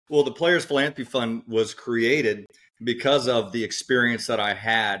Well, the Players Philanthropy Fund was created because of the experience that I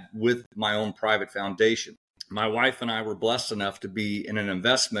had with my own private foundation. My wife and I were blessed enough to be in an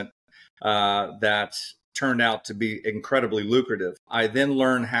investment that turned out to be incredibly lucrative. I then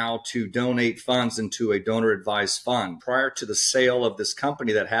learned how to donate funds into a donor-advised fund. Prior to the sale of this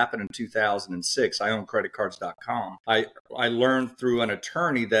company that happened in 2006, I own creditcards.com. I learned through an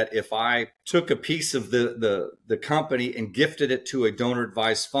attorney that if I took a piece of the company and gifted it to a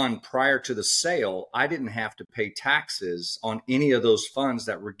donor-advised fund prior to the sale, I didn't have to pay taxes on any of those funds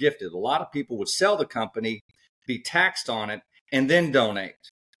that were gifted. A lot of people would sell the company, be taxed on it, and then donate.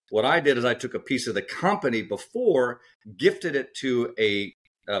 What I did is I took a piece of the company before, gifted it to a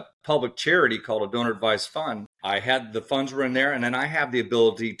public charity called a donor advised fund. I had the funds were in there, and then I have the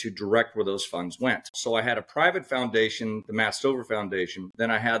ability to direct where those funds went. So I had a private foundation, the Matt Stover Foundation. Then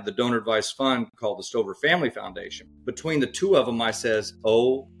I had the donor advised fund called the Stover Family Foundation. Between the two of them, I says,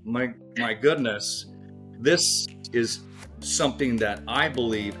 oh my goodness, this is something that I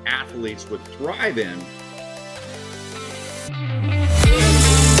believe athletes would thrive in.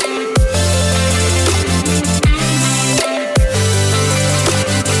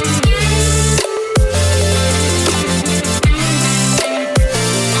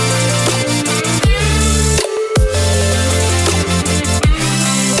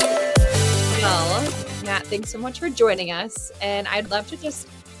 Thanks so much for joining us. And I'd love to just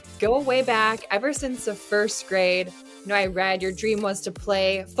go way back ever since the first grade. I read your dream was to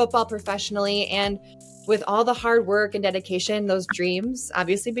play football professionally, and with all the hard work and dedication, those dreams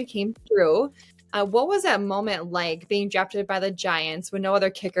obviously became true. What was that moment like being drafted by the Giants when no other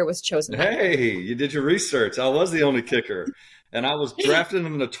kicker was chosen? Hey, you did your research. I was the only kicker, and I was drafted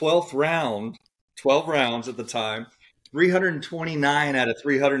in the 12th round, 12 rounds at the time. 329 out of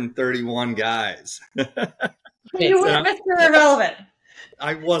 331 guys. You were Mr. Irrelevant.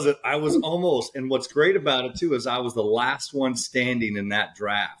 I wasn't. I was almost. And what's great about it, too, is I was the last one standing in that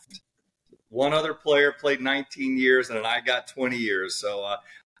draft. One other player played 19 years, and I got 20 years. So,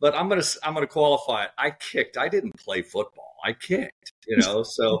 but I'm gonna qualify it. I kicked. I didn't play football. I kicked.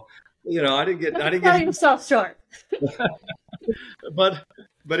 So I didn't get. Sell yourself short.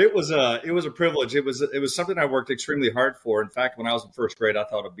 But it was a privilege. It was something I worked extremely hard for. In fact, when I was in first grade, I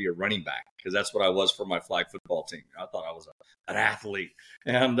thought I'd be a running back because that's what I was for my flag football team. I thought I was an athlete.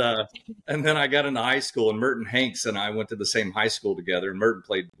 And then I got into high school, and Merton Hanks and I went to the same high school together. And Merton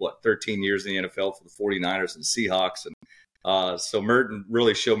played 13 years in the NFL for the 49ers and Seahawks. And so Merton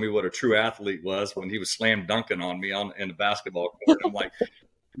really showed me what a true athlete was when he was slam dunking on me in the basketball court. I'm like,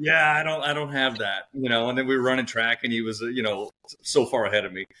 yeah, I don't have that, and then we were running track, and he was, so far ahead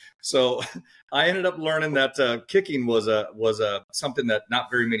of me. So I ended up learning that kicking was something that not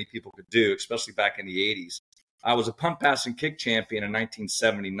very many people could do, especially back in the 80s. I was a punt, pass, and kick champion in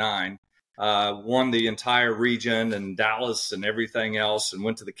 1979, won the entire region and Dallas and everything else, and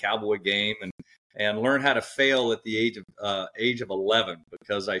went to the Cowboy game and learned how to fail at the age of 11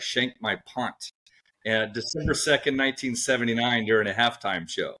 because I shanked my punt. And December 2nd, 1979, during a halftime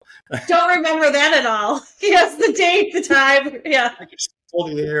show. Don't remember that at all. Yes, the date, the time. Yeah. I can hold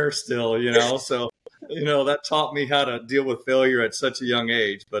the air still, So, that taught me how to deal with failure at such a young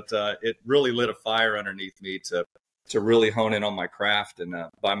age. But it really lit a fire underneath me to really hone in on my craft. And I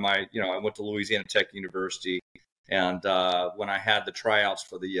went to Louisiana Tech University. And when I had the tryouts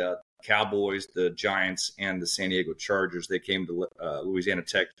for the Cowboys, the Giants, and the San Diego Chargers, they came to Louisiana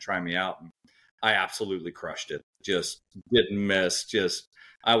Tech to try me out. And I absolutely crushed it. Just didn't miss.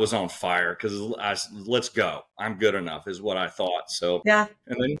 I was on fire because let's go. I'm good enough is what I thought. So, yeah.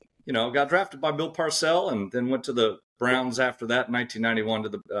 And then, got drafted by Bill Parcells and then went to the Browns after that in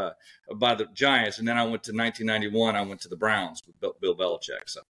 1991 by the Giants. And then I went to 1991. I went to the Browns with Bill Belichick.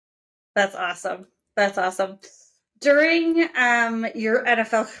 So that's awesome. That's awesome. During your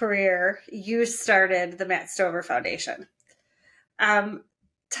NFL career, you started the Matt Stover Foundation.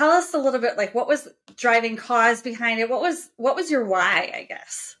 Tell us a little bit, what was driving cause behind it? What was your why, I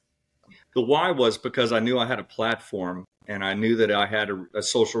guess? The why was because I knew I had a platform and I knew that I had a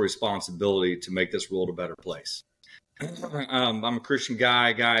social responsibility to make this world a better place. I'm a Christian guy,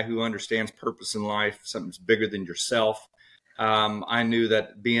 a guy who understands purpose in life, something's bigger than yourself. I knew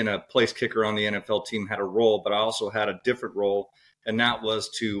that being a place kicker on the NFL team had a role, but I also had a different role, and that was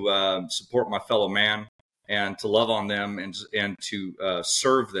to support my fellow man and to love on them and to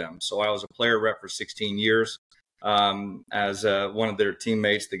serve them. So I was a player rep for 16 years. As one of their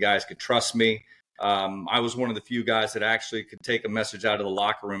teammates, the guys could trust me. I was one of the few guys that actually could take a message out of the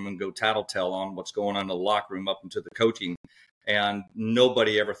locker room and go tattletale on what's going on in the locker room up into the coaching. And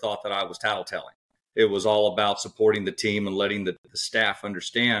nobody ever thought that I was tattletelling. It was all about supporting the team and letting the staff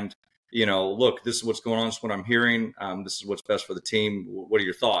understand, look, this is what's going on. This is what I'm hearing. This is what's best for the team. What are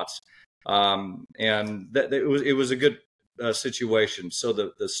your thoughts? And it was a good situation. So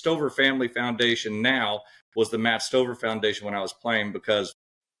the Stover Family Foundation now was the Matt Stover Foundation when I was playing, because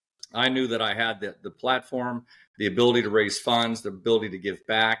I knew that I had the platform, the ability to raise funds, the ability to give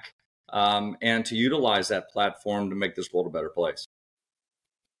back, and to utilize that platform to make this world a better place.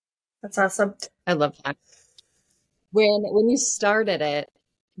 That's awesome. I love that. When you started it,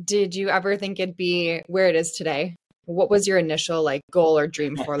 did you ever think it'd be where it is today? What was your initial goal or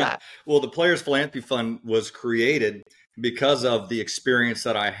dream for that? Well, the Players Philanthropy Fund was created because of the experience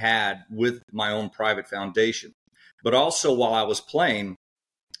that I had with my own private foundation. But also while I was playing,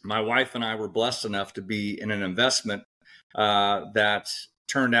 my wife and I were blessed enough to be in an investment that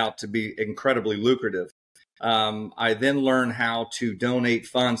turned out to be incredibly lucrative. I then learned how to donate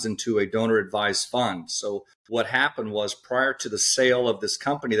funds into a donor-advised fund. So what happened was, prior to the sale of this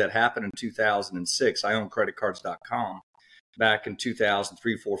company that happened in 2006, I owned creditcards.com back in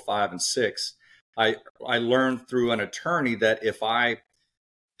 2003, 4, 5, and 6. I learned through an attorney that if I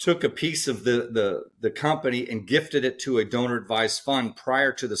took a piece of the company and gifted it to a donor-advised fund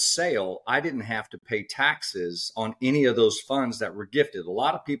prior to the sale, I didn't have to pay taxes on any of those funds that were gifted. A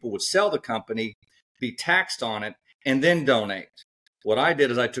lot of people would sell the company, be taxed on it, and then donate. What I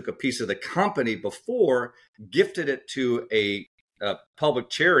did is I took a piece of the company before, gifted it to a public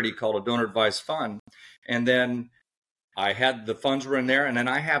charity called a donor-advised fund, and then I had the funds were in there, and then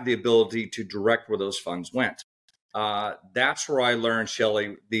I have the ability to direct where those funds went. That's where I learned,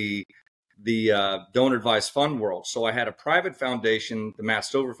 Shelley, the donor advised fund world. So I had a private foundation, the Matt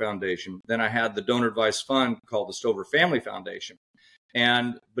Stover Foundation. Then I had the donor advised fund called the Stover Family Foundation.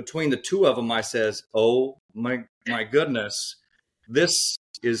 And between the two of them, I says, oh my goodness, this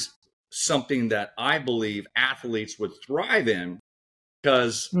is something that I believe athletes would thrive in,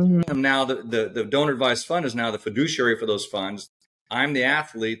 because now the donor advised fund is now the fiduciary for those funds. I'm the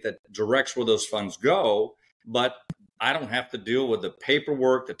athlete that directs where those funds go, but I don't have to deal with the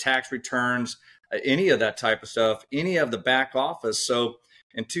paperwork, the tax returns, any of that type of stuff, any of the back office. So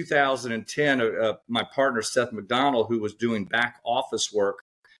in 2010, my partner, Seth McDonnell, who was doing back office work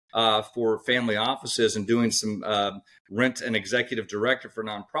for family offices and doing some rent and executive director for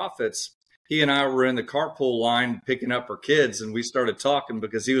nonprofits, he and I were in the carpool line picking up our kids, and we started talking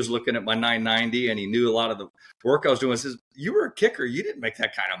because he was looking at my 990 and he knew a lot of the work I was doing. He says, "You were a kicker. You didn't make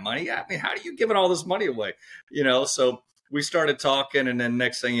that kind of money. I mean, how do you give it all this money away?" So we started talking, and then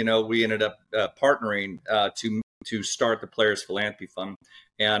next thing you know, we ended up partnering to start the Players Philanthropy Fund,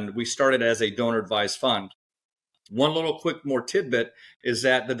 and we started as a donor advised fund. One little quick more tidbit is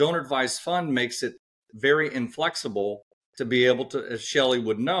that the donor advised fund makes it very inflexible to be able to, as Shelley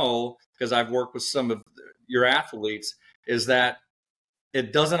would know, because I've worked with some of your athletes, is that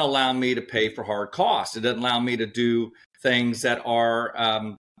it doesn't allow me to pay for hard costs. It doesn't allow me to do things that are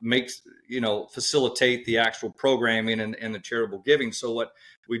facilitate the actual programming and the charitable giving. So what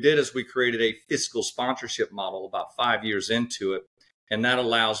we did is we created a fiscal sponsorship model about 5 years into it, and that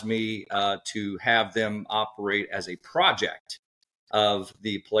allows me to have them operate as a project of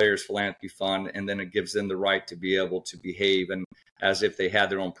the Players Philanthropy Fund, and then it gives them the right to be able to behave and as if they had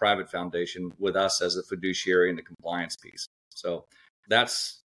their own private foundation with us as a fiduciary in the compliance piece. So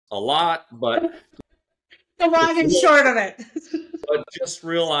that's a lot, but the long and short of it. But just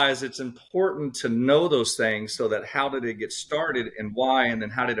realize it's important to know those things, so that how did it get started and why, and then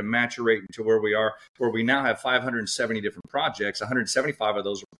how did it maturate to where we are, where we now have 570 different projects, 175 of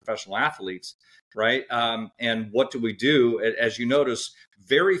those are professional athletes, right? And what do we do? As you notice,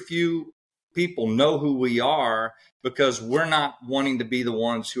 very few people know who we are, because we're not wanting to be the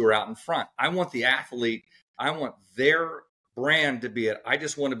ones who are out in front. I want the athlete, I want their brand to be it. I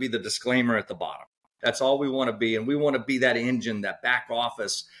just want to be the disclaimer at the bottom. That's all we want to be. And we want to be that engine, that back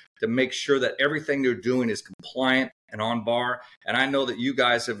office, to make sure that everything they're doing is compliant and on bar. And I know that you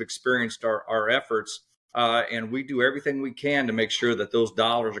guys have experienced our efforts, and we do everything we can to make sure that those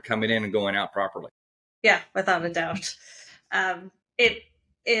dollars are coming in and going out properly. Yeah, without a doubt. It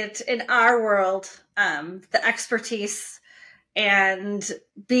in our world, the expertise and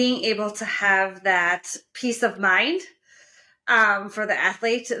being able to have that peace of mind for the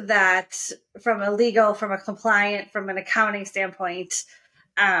athlete, that from a legal, from a compliant, from an accounting standpoint,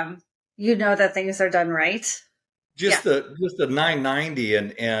 that things are done right. The 990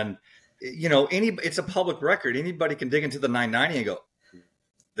 and it's a public record. Anybody can dig into the 990 and go,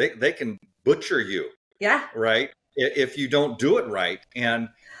 they can butcher you. Yeah. Right. If you don't do it right. And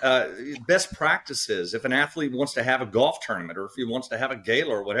best practices. If an athlete wants to have a golf tournament or if he wants to have a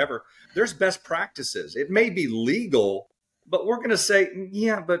gala or whatever, there's best practices. It may be legal, but we're going to say,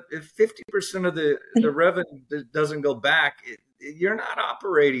 yeah, but if 50% of the revenue doesn't go back, you're not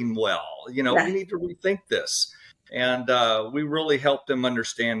operating well. You need to rethink this. And we really help them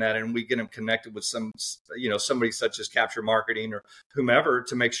understand that, and we get them connected with somebody such as Capture Marketing or whomever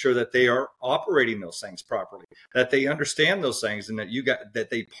to make sure that they are operating those things properly, that they understand those things, and that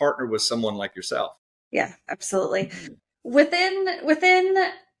they partner with someone like yourself. Yeah, absolutely. Within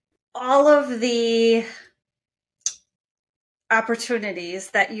all of the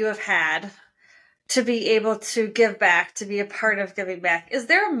opportunities that you have had to be able to give back, to be a part of giving back, is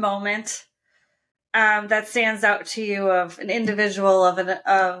there a moment that stands out to you of an individual,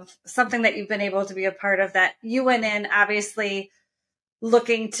 of something that you've been able to be a part of, that you went in obviously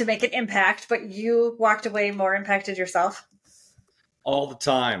looking to make an impact, but you walked away more impacted yourself? All the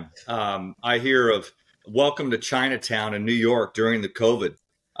time. I hear of Welcome to Chinatown in New York during the COVID,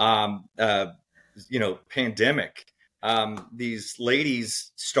 pandemic. These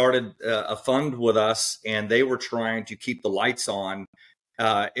ladies started a fund with us, and they were trying to keep the lights on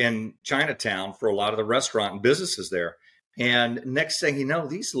in Chinatown for a lot of the restaurant and businesses there. And next thing you know,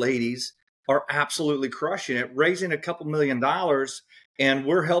 these ladies are absolutely crushing it, raising a couple $1 million, and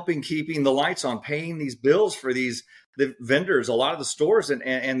we're helping keeping the lights on, paying these bills for the vendors, a lot of the stores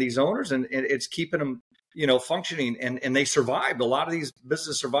and these owners, and it's keeping them, functioning. And they survived. A lot of these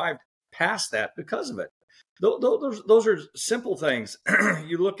businesses survived past that because of it. Those are simple things.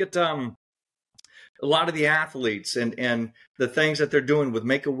 You look at a lot of the athletes and the things that they're doing with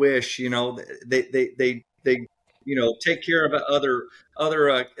Make-A-Wish, they take care of other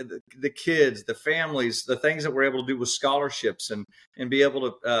the kids, the families, the things that we're able to do with scholarships and be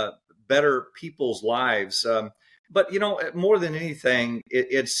able to better people's lives. But more than anything,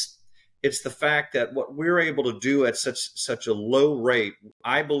 it's the fact that what we're able to do at such a low rate,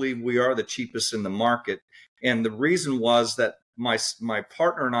 I believe we are the cheapest in the market. And the reason was that my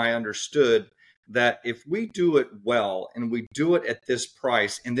partner and I understood that if we do it well and we do it at this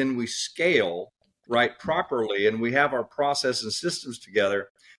price and then we scale right properly and we have our process and systems together,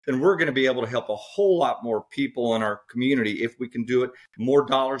 then we're going to be able to help a whole lot more people in our community. If we can do it, more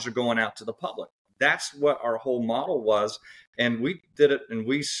dollars are going out to the public. That's what our whole model was. And we did it, and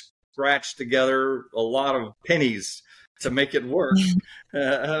we scratched together a lot of pennies to make it work.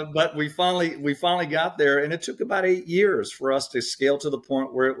 But we finally got there, and it took about 8 years for us to scale to the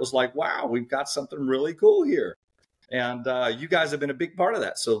point where it was like, wow, we've got something really cool here. And you guys have been a big part of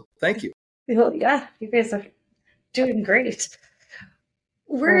that. So thank you. Well, yeah, you guys are doing great.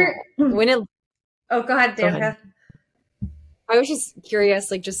 Go ahead, Danica. I was just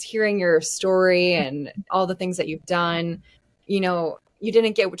curious, just hearing your story and all the things that you've done. You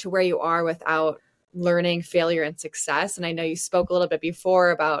didn't get to where you are without learning failure and success. And I know you spoke a little bit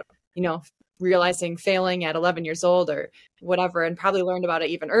before about, realizing failing at 11 years old or whatever, and probably learned about it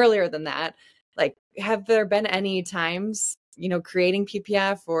even earlier than that. Have there been any times, creating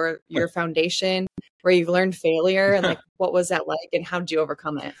PPF or your foundation where you've learned failure, and what was that like, and how did you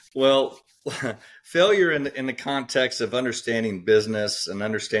overcome it? Well, failure in the context of understanding business and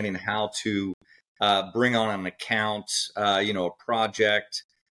understanding how to bring on an account, a project,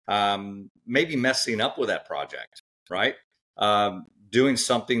 maybe messing up with that project, right? Doing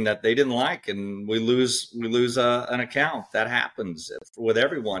something that they didn't like, and we lose an account. That happens with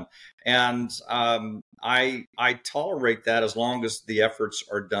everyone. And I tolerate that as long as the efforts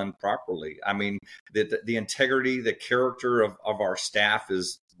are done properly. I mean, the integrity, the character of our staff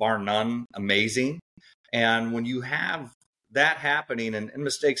is bar none amazing. And when you have that happening and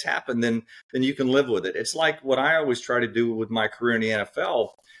mistakes happen, then you can live with it. It's like what I always try to do with my career in the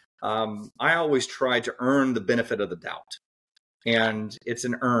NFL. I always try to earn the benefit of the doubt. And it's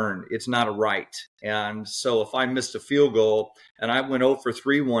an earn, it's not a right. And so if I missed a field goal, and I went 0 for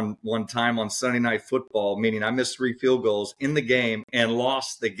 3 one time on Sunday Night Football, meaning I missed 3 field goals in the game and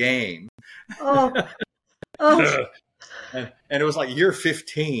lost the game. Oh. And it was like year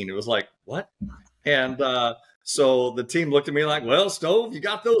 15. It was like, what? And so the team looked at me like, well, Stove, you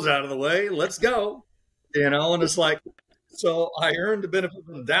got those out of the way. Let's go. And it's like, so I earned the benefit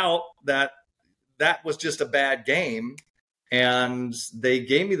of the doubt that was just a bad game. And they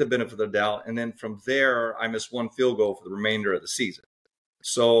gave me the benefit of the doubt. And then from there, I missed 1 field goal for the remainder of the season.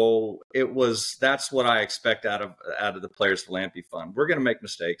 So that's what I expect out of the Players Philanthropy Fund. We're going to make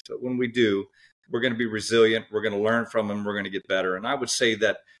mistakes, but when we do, we're going to be resilient. We're going to learn from them. We're going to get better. And I would say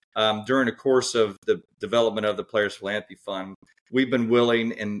that during the course of the development of the Players Philanthropy Fund, we've been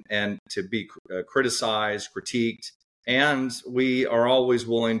willing and to be criticized, critiqued, and we are always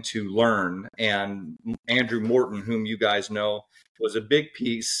willing to learn. And Andrew Morton, whom you guys know, was a big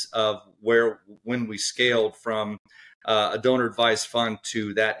piece of when we scaled from a donor advised fund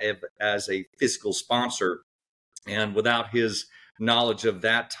to that as a fiscal sponsor. And without his knowledge of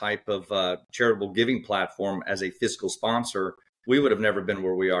that type of charitable giving platform as a fiscal sponsor, we would have never been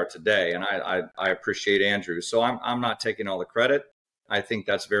where we are today. And I appreciate Andrew. So I'm not taking all the credit. I think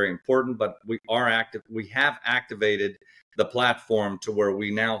that's very important, but we have activated the platform to where we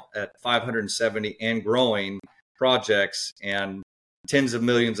now at 570 and growing projects and tens of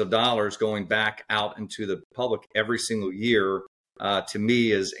millions of dollars going back out into the public every single year, to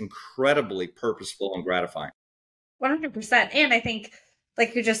me is incredibly purposeful and gratifying. 100%. And I think,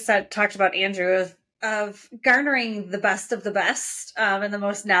 like you just talked about, Andrew, of garnering the best of the best and the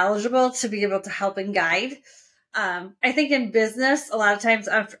most knowledgeable to be able to help and guide. I think in business, a lot of times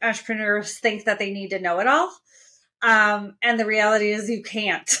entrepreneurs think that they need to know it all. And the reality is you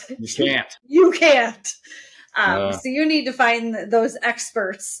can't. You can't. You can't. So you need to find those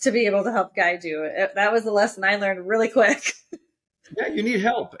experts to be able to help guide you. That was a lesson I learned really quick. Yeah, you need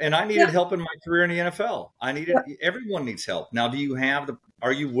help. And I needed help in my career in the NFL. Everyone needs help. Now,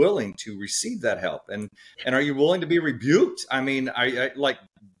 are you willing to receive that help? And are you willing to be rebuked? I mean, I like,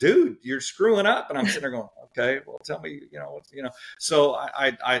 dude, you're screwing up. And I'm sitting there going, okay, well, tell me, So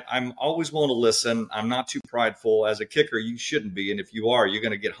I'm always willing to listen. I'm not too prideful. As a kicker, you shouldn't be. And if you are, you're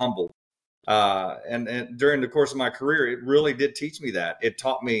going to get humbled. And during the course of my career, it really did teach me that. It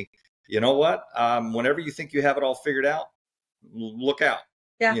taught me, you know what? Whenever you think you have it all figured out, look out.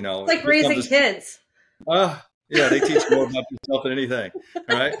 Yeah. It's like raising kids. Yeah, they teach more about yourself than anything.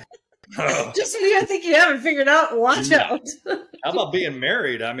 Right? Just when you think you haven't figured out, watch out. How about being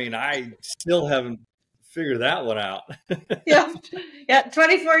married? I mean, I still haven't figured that one out. Yeah.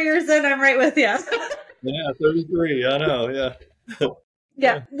 24 years in, I'm right with you. Yeah, 33. I know. Yeah.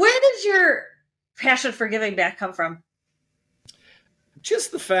 Yeah. Where does your passion for giving back come from?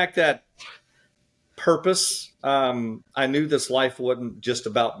 Just the fact that purpose. I knew this life wasn't just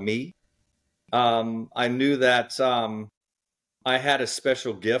about me. I knew that I had a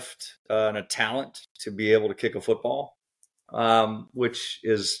special gift and a talent to be able to kick a football, which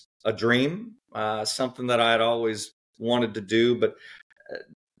is a dream, something that I had always wanted to do. But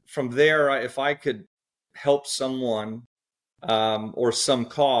from there, if I could help someone or some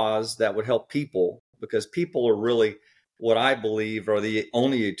cause that would help people, because people are really what I believe are the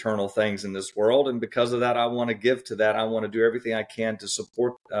only eternal things in this world. And because of that, I want to give to that. I want to do everything I can to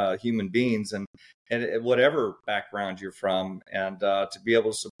support human beings and whatever background you're from, and to be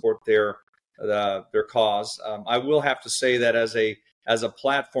able to support their cause. I will have to say that as a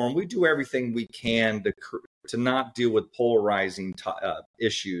platform, we do everything we can to not deal with polarizing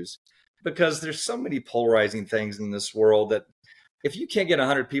issues, because there's so many polarizing things in this world that if you can't get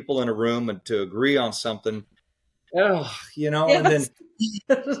 100 people in a room and to agree on something, and then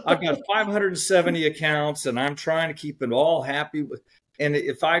I've got 570 accounts and I'm trying to keep it all happy with, and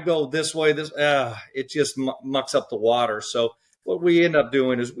if I go this way, it just mucks up the water. So what we end up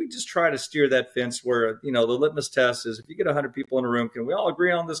doing is we just try to steer that fence where, the litmus test is, if you get 100 people in a room, can we all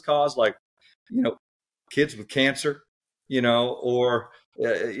agree on this cause? Like, kids with cancer, or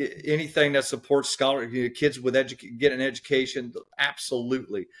anything that supports kids with get an education.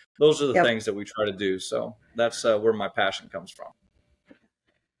 Absolutely. Those are the things that we try to do. So that's where my passion comes from.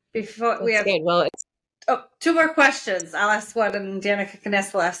 Before we have two more questions. I'll ask one and Danica can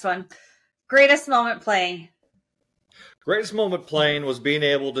ask the last one. Greatest moment playing. Greatest moment playing was being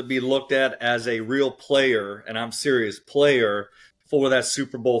able to be looked at as a real player, and I'm serious, player for that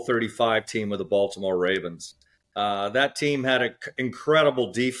Super Bowl 35 team of the Baltimore Ravens. That team had an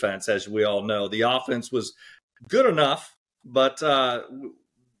incredible defense, as we all know. The offense was good enough, but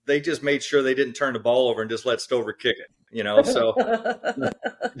they just made sure they didn't turn the ball over and just let Stover kick it, So,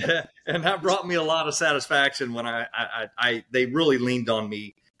 and that brought me a lot of satisfaction when they really leaned on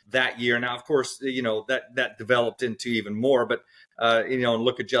me that year. Now, of course, that developed into even more, but, and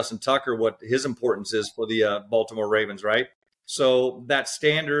look at Justin Tucker, what his importance is for the Baltimore Ravens, right? So that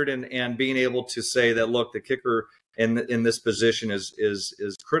standard and being able to say that, look, the kicker in this position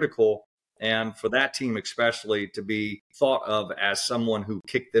is critical. And for that team especially to be thought of as someone who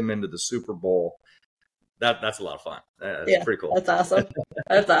kicked them into the Super Bowl, that's a lot of fun. That's pretty cool. That's awesome.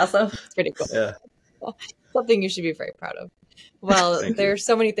 That's awesome. It's pretty cool. Yeah. Something you should be very proud of. Well, there's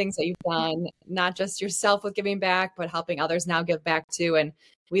so many things that you've done, not just yourself with giving back, but helping others now give back too. And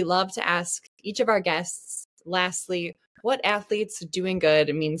we love to ask each of our guests, lastly, what athletes doing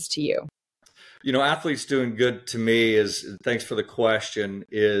good means to you. Athletes doing good to me is, thanks for the question,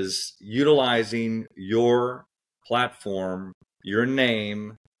 is utilizing your platform, your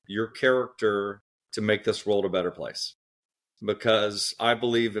name, your character to make this world a better place. Because I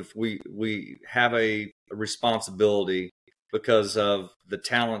believe if we have a responsibility because of the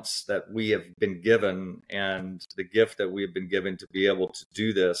talents that we have been given and the gift that we have been given to be able to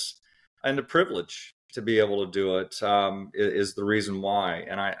do this, and the privilege to be able to do it, is the reason why.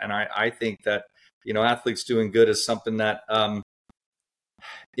 And I think that, athletes doing good is something that,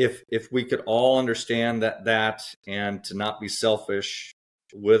 if we could all understand that and to not be selfish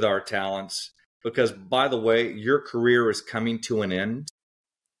with our talents, because, by the way, your career is coming to an end.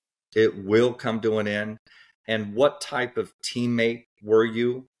 It will come to an end. And what type of teammate were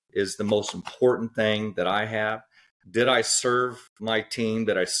you is the most important thing that I have. Did I serve my team?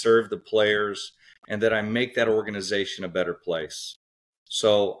 Did I serve the players? And did I make that organization a better place?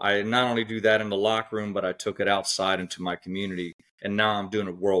 So I not only do that in the locker room, but I took it outside into my community. And now I'm doing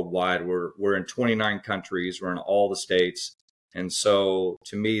it worldwide. We're in 29 countries. We're in all the states. And so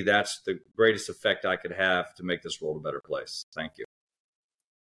to me, that's the greatest effect I could have to make this world a better place. Thank you.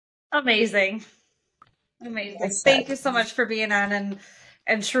 Amazing. Thank you so much for being on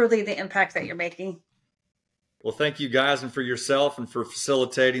and truly the impact that you're making. Well, thank you guys, and for yourself, and for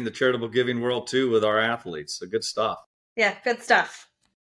facilitating the charitable giving world too with our athletes. So good stuff. Yeah, good stuff.